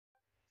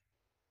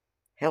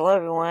Hello,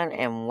 everyone,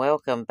 and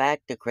welcome back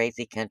to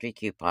Crazy Country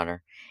Couponer.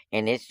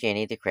 And it's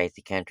Jenny, the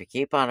Crazy Country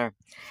Couponer.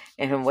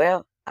 And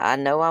well, I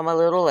know I'm a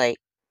little late,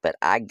 but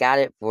I got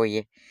it for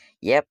you.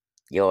 Yep,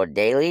 your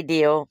daily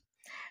deal.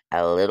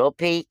 A little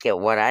peek at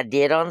what I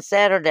did on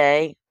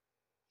Saturday,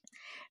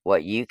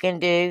 what you can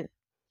do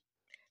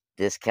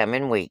this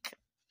coming week,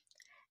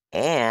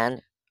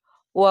 and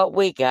what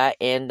we got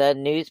in the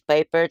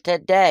newspaper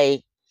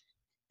today.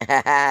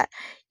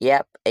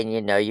 Yep, and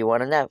you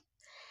want to know.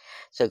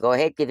 So go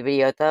ahead, give the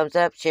video a thumbs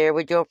up, share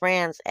with your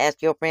friends,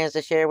 ask your friends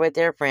to share with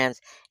their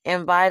friends,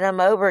 invite them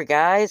over,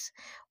 guys.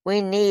 We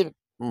need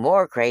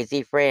more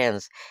crazy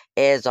friends.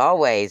 As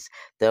always,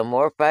 the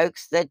more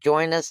folks that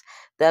join us,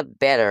 the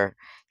better.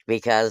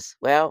 Because,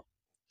 well,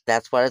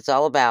 that's what it's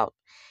all about.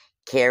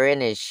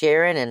 Caring is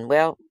sharing, and,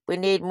 well, we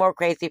need more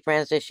crazy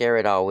friends to share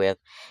it all with.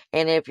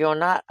 And if you're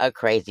not a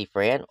crazy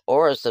friend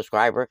or a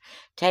subscriber,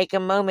 take a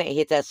moment,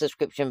 hit that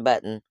subscription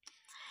button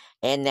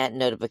and that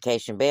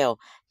notification bell.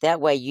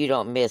 That way you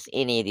don't miss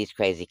any of these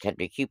crazy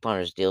country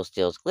couponers, deals,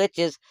 steals,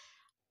 glitches,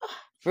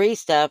 free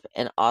stuff,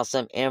 and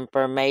awesome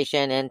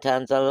information, and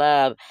tons of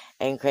love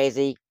and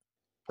crazy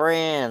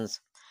friends.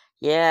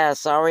 Yeah,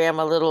 sorry I'm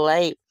a little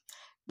late.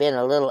 Been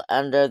a little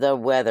under the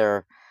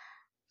weather.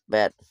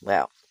 But,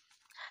 well,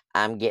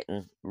 I'm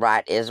getting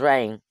right as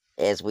rain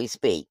as we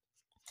speak.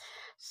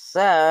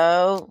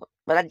 So,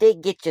 but I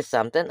did get you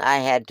something. I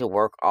had to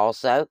work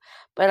also,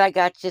 but I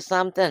got you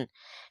something.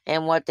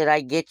 And what did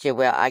I get you?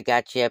 Well, I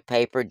got you a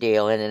paper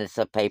deal, and it's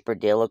a paper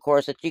deal, of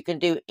course, that you can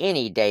do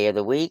any day of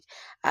the week.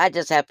 I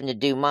just happened to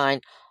do mine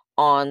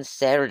on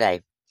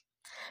Saturday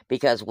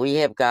because we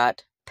have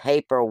got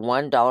paper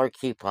 $1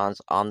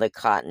 coupons on the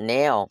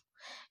Cottonelle.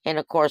 And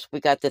of course, we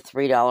got the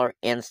 $3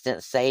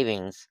 instant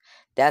savings.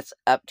 That's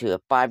up to a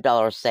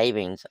 $5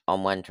 savings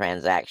on one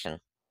transaction.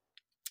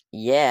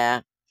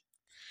 Yeah.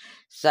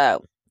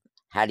 So,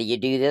 how do you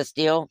do this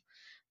deal?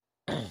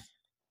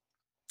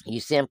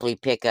 You simply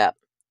pick up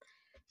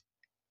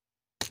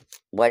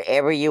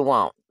whatever you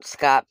want,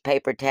 Scott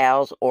paper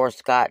towels or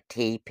Scott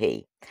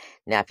TP.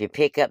 Now, if you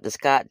pick up the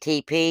Scott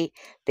TP,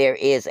 there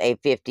is a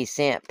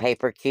 50-cent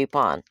paper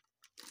coupon,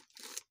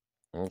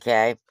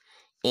 okay,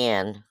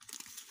 in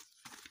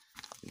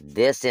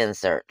this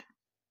insert,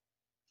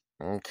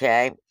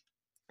 okay,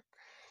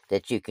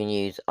 that you can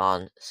use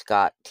on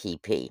Scott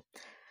TP.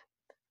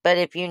 But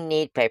if you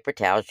need paper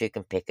towels, you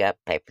can pick up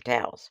paper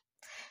towels.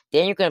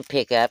 Then you're going to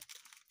pick up,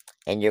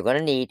 and you're going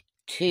to need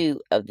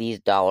 2 of these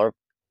dollar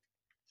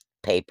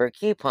paper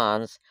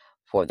coupons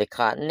for the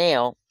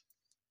Cottonelle.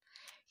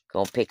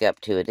 Going to pick up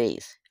 2 of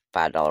these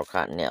 $5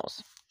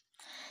 Cottonelles.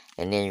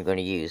 And then you're going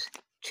to use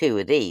 2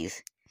 of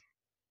these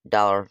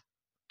dollar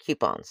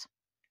coupons.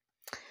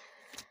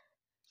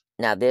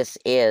 Now this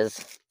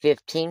is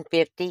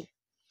 $15.50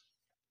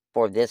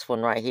 for this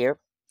one right here.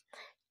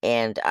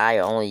 And I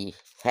only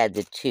had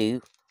the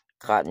 2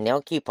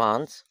 Cottonelle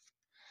coupons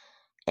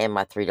and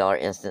my $3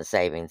 instant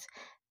savings.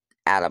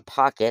 Out of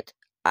pocket,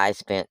 I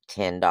spent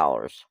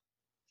 $10.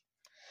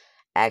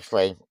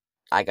 Actually,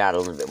 I got a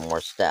little bit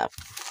more stuff,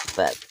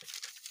 but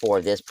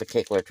for this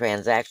particular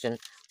transaction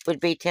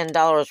would be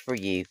 $10 for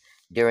you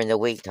during the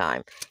week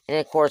time. And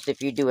of course,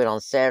 if you do it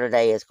on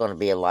Saturday, it's going to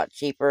be a lot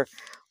cheaper,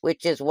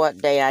 which is what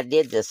day I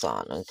did this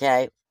on,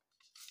 okay?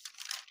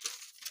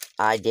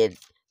 I did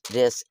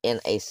this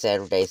in a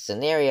Saturday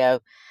scenario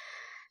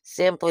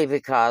simply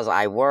because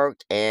I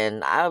worked,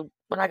 and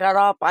when I got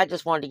off, I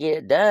just wanted to get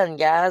it done,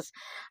 guys.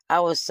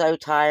 I was so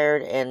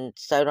tired and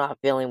so not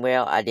feeling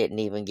well, I didn't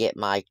even get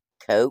my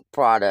Coke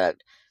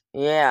product.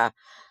 Yeah,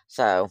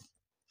 so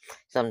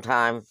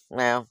sometime,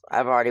 well,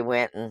 I've already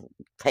went and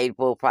paid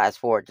full price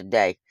for it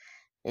today.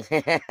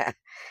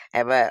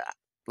 But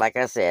like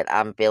I said,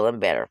 I'm feeling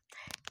better.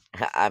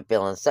 I'm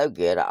feeling so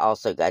good. I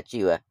also got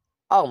you a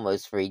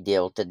almost free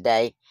deal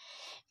today.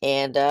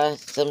 And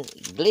some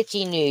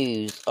glitchy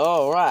news.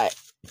 All right.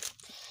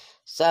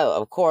 So,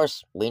 of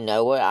course, we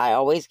know what I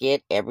always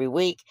get every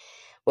week.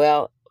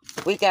 Well,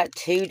 we got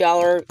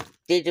 $2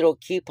 digital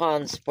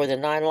coupons for the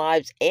 9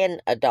 lives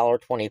and a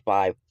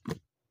 $1.25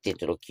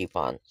 digital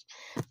coupons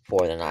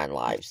for the 9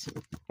 lives.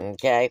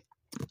 Okay?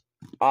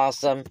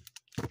 Awesome.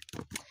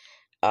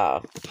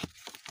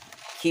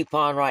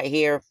 Coupon right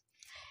here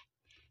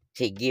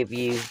to give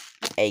you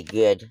a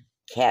good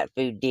cat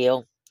food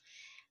deal.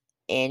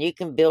 And you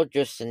can build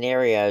your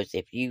scenarios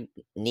if you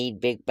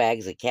need big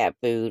bags of cat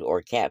food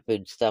or cat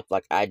food stuff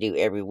like I do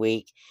every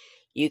week.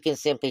 You can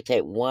simply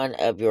take one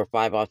of your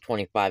 5 off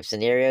 25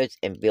 scenarios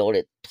and build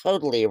it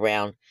totally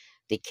around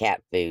the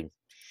cat food.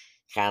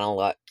 Kind of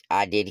like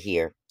I did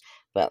here.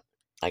 But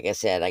like I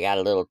said, I got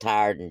a little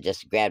tired and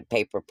just grabbed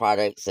paper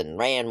products and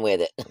ran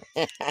with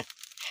it.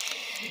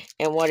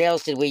 And what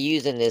else did we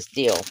use in this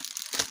deal?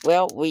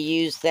 Well, we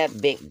used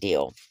that big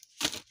deal.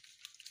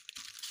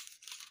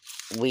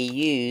 We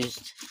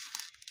used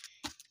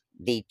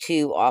the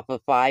 2 off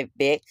of 5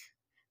 Bic.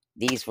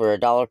 These were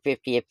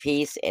 $1.50 a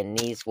piece, and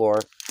these were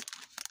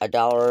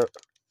 $1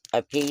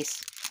 a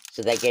piece.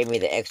 So that gave me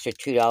the extra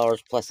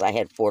 $2, plus I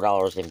had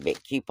 $4 in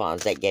Bic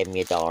coupons. That gave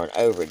me $1 in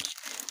overage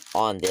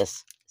on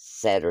this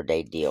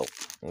Saturday deal.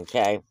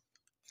 Okay.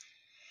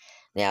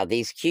 Now,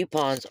 these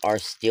coupons are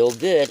still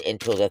good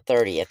until the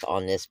 30th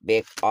on this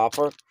big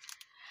offer.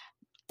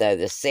 Though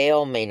the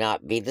sale may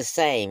not be the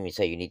same,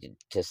 so you need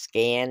to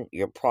scan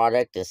your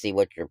product and see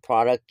what your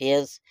product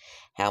is,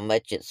 how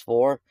much it's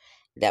for.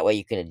 That way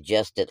you can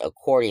adjust it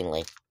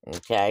accordingly,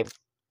 okay?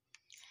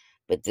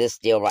 But this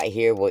deal right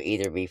here will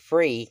either be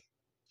free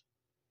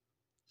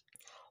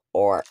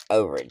or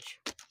overage.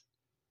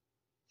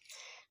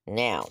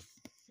 Now,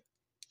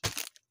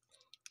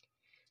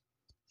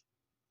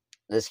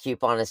 this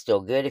coupon is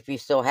still good if you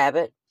still have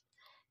it.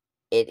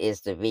 It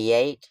is the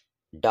V8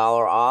 $1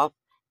 off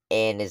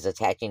and is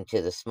attaching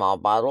to the small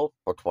bottle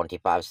for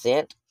 25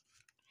 cents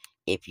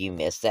if you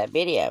missed that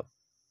video.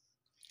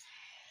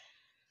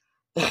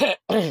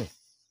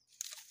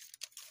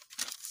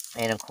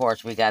 And of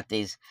course, we got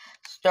these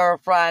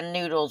stir-fry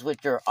noodles,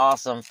 which are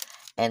awesome,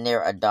 and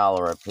they're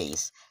 $1 a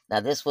piece. Now,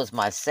 this was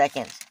my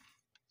second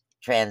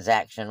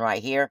transaction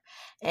right here.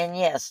 And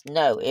yes,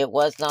 no, it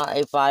was not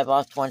a 5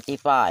 off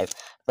 25,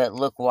 but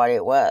look what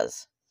it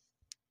was.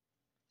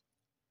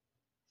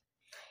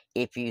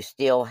 If you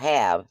still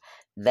have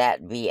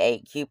that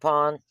V8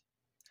 coupon,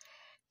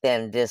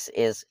 then this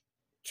is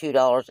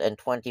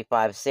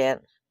 $2.25,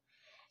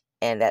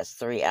 and that's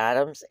 3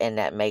 items, and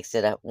that makes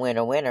it a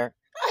winner-winner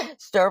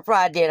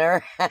stir-fry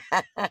dinner.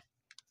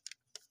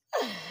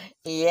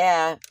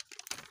 Yeah.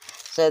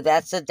 So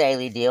that's a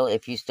daily deal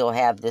if you still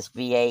have this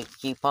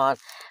V8 coupon.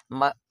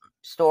 My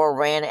store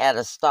ran out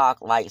of stock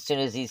like as soon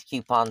as these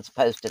coupons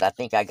posted. I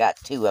think I got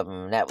 2 of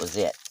them and that was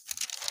it.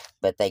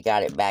 But they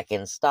got it back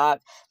in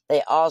stock.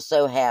 They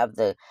also have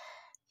the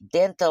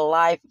Dental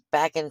Life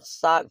back in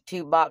stock,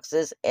 2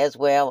 boxes, as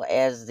well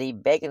as the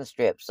bacon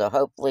strips. So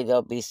hopefully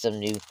there'll be some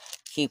new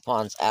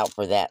coupons out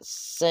for that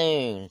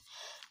soon.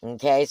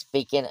 Okay,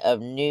 speaking of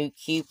new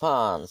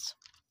coupons.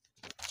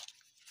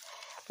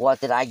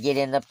 What did I get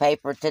in the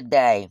paper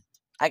today?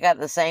 I got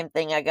the same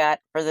thing I got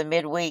for the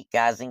midweek,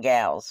 guys and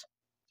gals.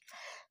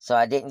 So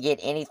I didn't get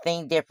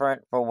anything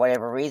different for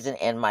whatever reason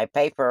in my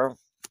paper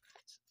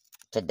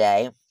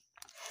today.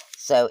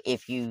 So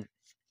if you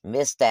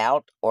missed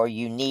out or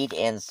you need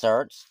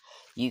inserts,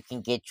 you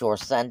can get your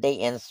Sunday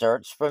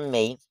inserts from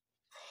me.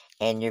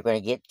 And you're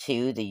going to get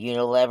 2, the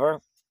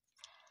Unilever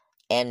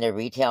and the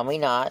Retail Me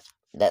Not.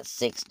 That's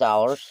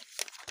 $6.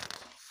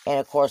 And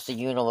of course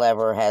the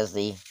Unilever has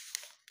the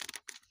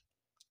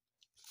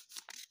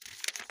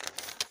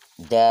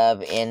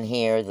Dove in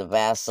here, the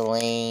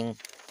Vaseline,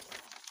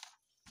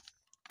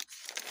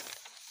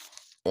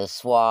 the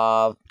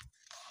Suave,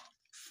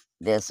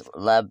 this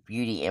Love,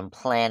 Beauty, and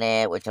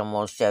Planet, which I'm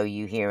going to show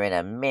you here in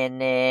a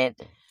minute.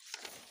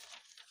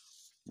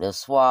 The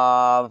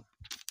Suave,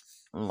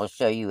 I'm going to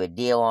show you a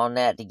deal on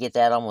that to get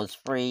that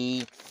almost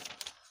free.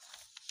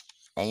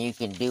 And you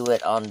can do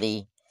it on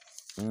the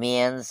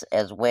men's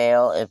as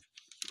well if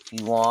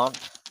you want.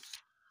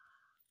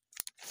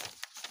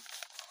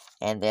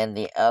 And then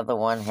the other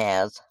one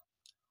has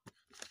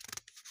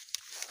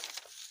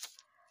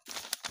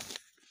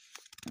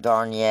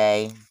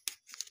Garnier.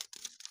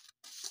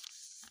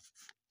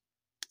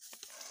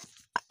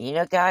 You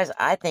know, guys,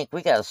 I think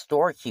we got a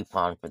store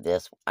coupon for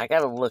this. I got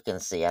to look and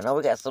see. I know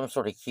we got some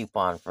sort of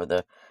coupon for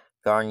the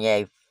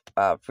Garnier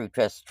Fruit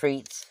Trust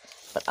Treats,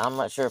 but I'm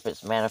not sure if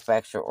it's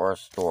manufacturer or a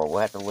store. We'll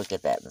have to look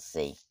at that and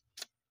see.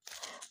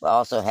 We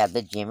also have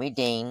the Jimmy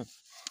Dean,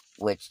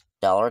 which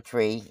Dollar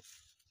Tree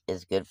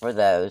is good for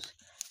those.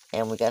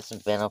 And we got some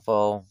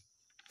Beneful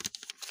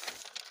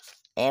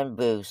and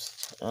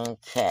Boost.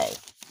 Okay.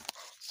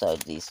 So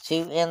these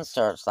 2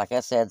 inserts, like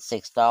I said,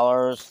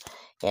 $6.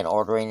 And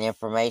ordering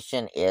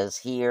information is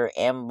here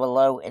and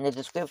below in the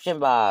description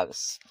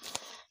box.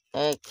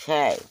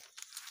 Okay.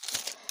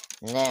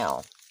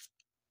 Now,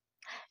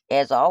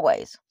 as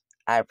always,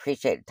 I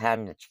appreciate the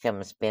time that you come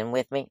and spend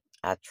with me.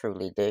 I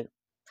truly do.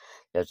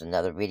 There's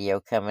another video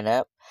coming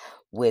up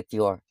with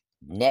your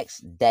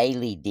next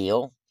daily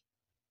deal.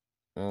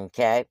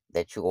 Okay,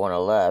 that you're going to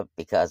love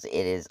because it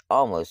is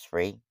almost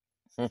free.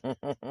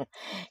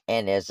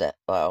 And there's a,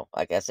 well,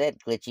 like I said,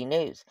 glitchy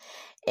news.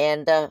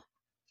 And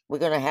we're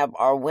going to have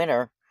our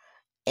winner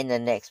in the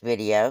next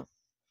video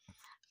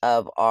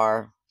of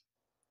our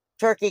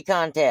turkey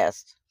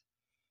contest.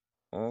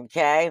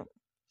 Okay,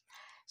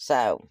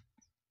 so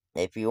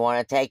if you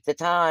want to take the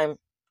time,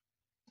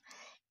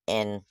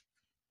 and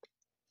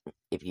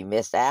if you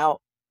missed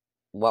out,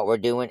 what we're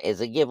doing is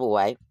a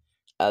giveaway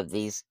of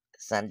these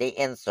Sunday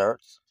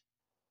inserts.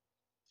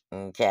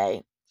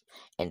 Okay,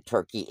 and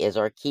turkey is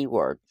our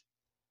keyword.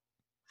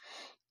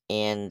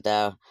 And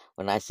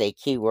when I say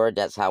keyword,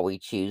 that's how we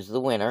choose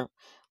the winner.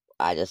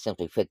 I just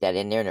simply put that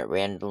in there and it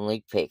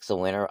randomly picks a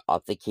winner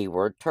off the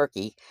keyword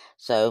turkey.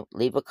 So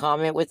leave a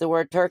comment with the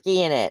word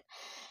turkey in it.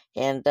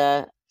 And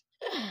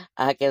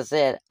like I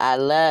said, I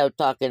love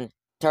talking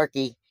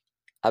turkey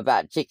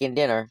about chicken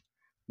dinner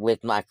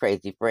with my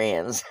crazy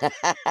friends.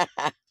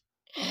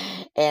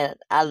 And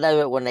I love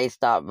it when they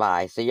stop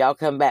by. So y'all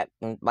come back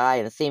by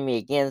and see me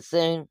again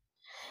soon.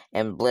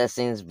 And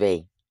blessings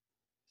be.